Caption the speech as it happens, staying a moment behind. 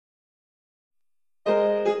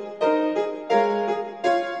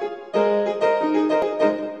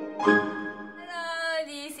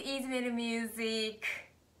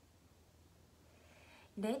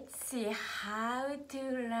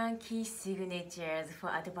key signatures for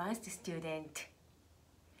advanced student.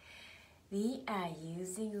 We are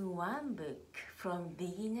using one book from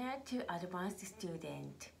beginner to advanced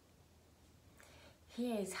student.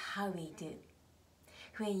 Here is how we do.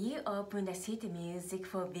 When you open the sheet music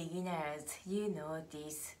for beginners, you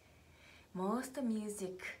notice most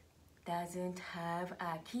music doesn't have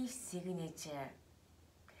a key signature.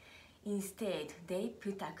 Instead, they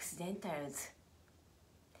put accidentals.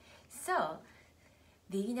 So,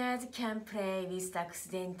 beginners can play with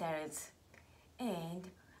accidentals, and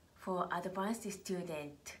for advanced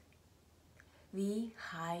students, we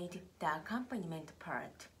hide the accompaniment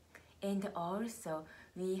part, and also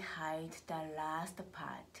we hide the last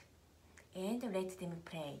part, and let them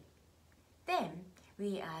play. Then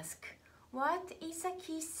we ask, what is a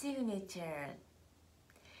key signature?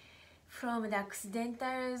 From the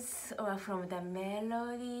accidentals or from the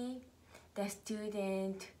melody, the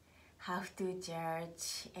student have to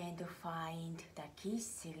judge and find the key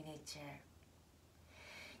signature.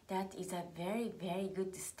 That is a very, very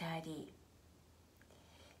good study.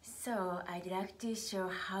 So I'd like to show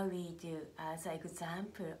how we do as an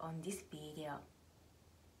example on this video.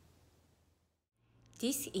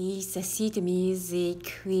 This is the sheet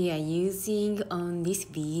music we are using on this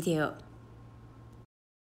video.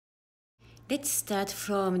 Let's start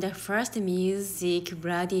from the first music,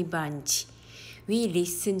 Brady Bunch. We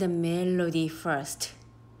listen the melody first.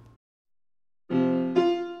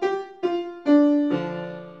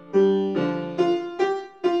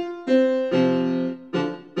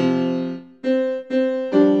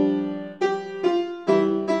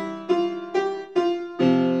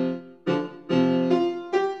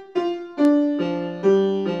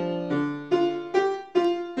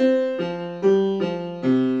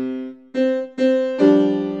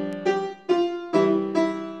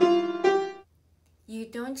 You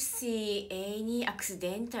don't see any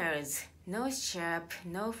accidentals, no sharp,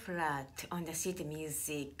 no flat on the sheet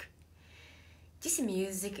music. This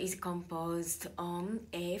music is composed on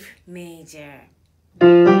F major.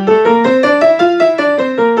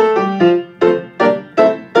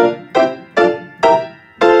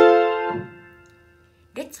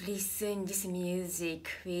 Let's listen this music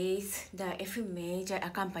with the F major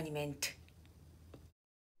accompaniment.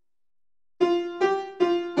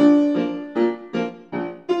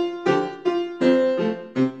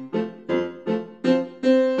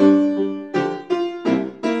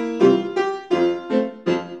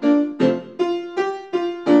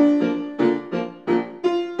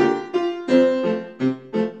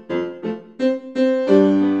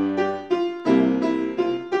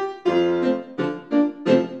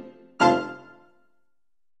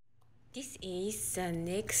 This is the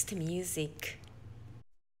next music.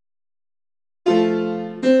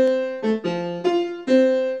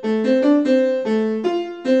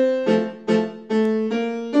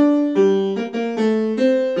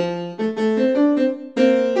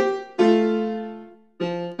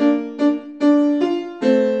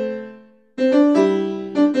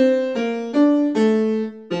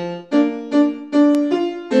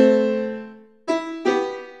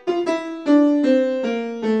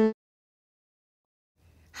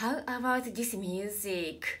 How about this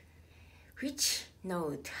music? Which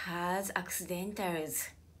note has accidentals?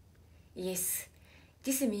 Yes,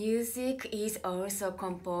 this music is also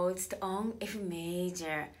composed on F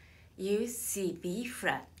major. You see B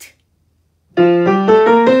flat.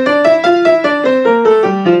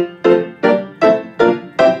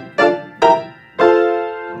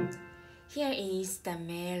 Here is the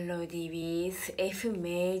melody with F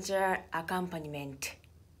major accompaniment.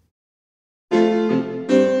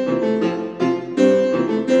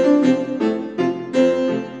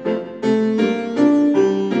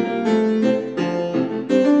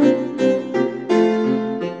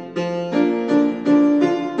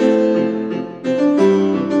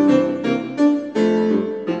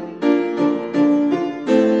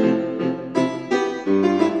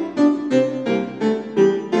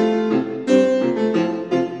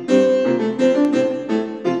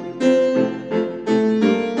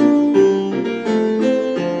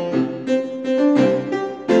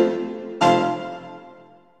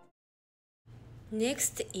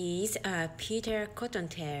 Next is a Peter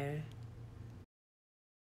Cottontail.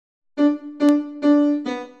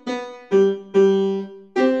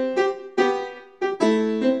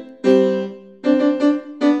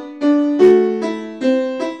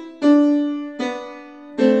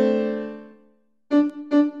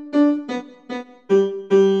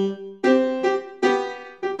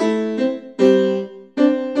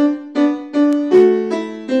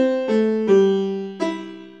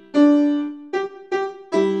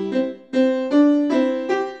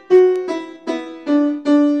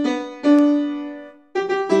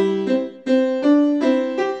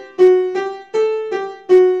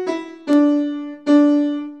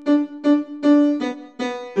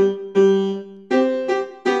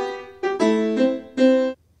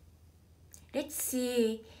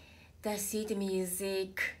 see the sheet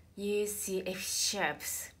music, you see F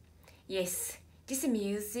sharps. Yes, this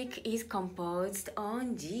music is composed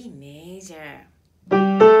on G major.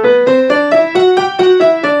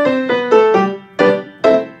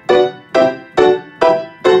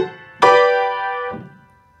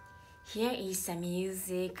 Here is the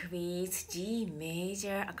music with G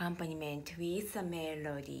major accompaniment with the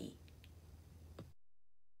melody.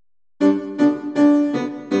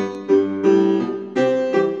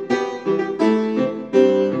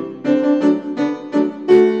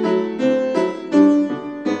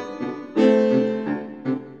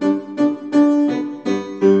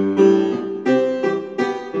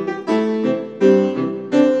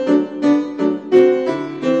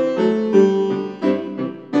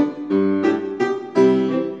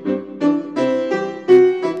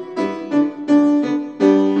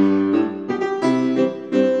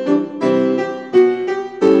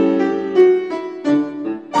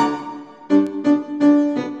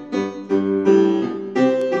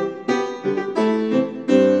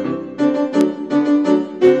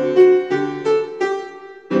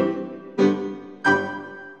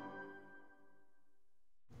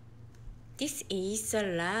 This is the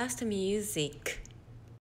last music.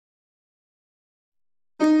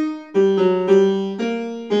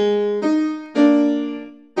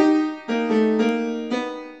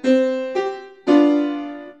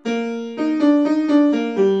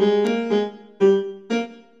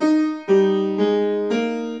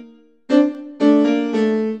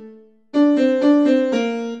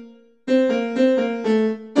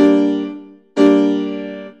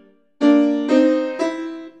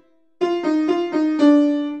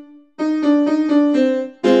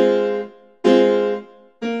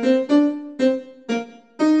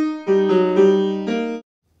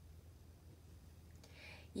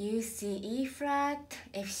 You see E flat,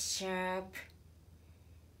 F sharp,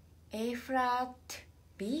 A flat,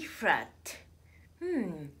 B flat.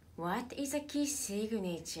 What is a key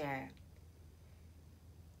signature?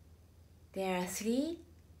 There are 3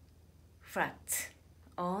 flats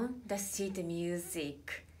on the sheet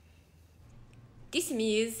music. This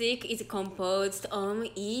music is composed on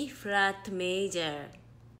E flat major.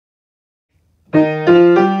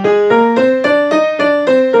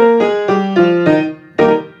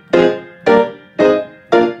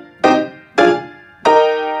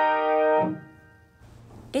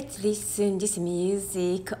 Let's listen this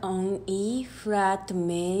music on E flat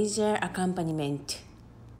major accompaniment.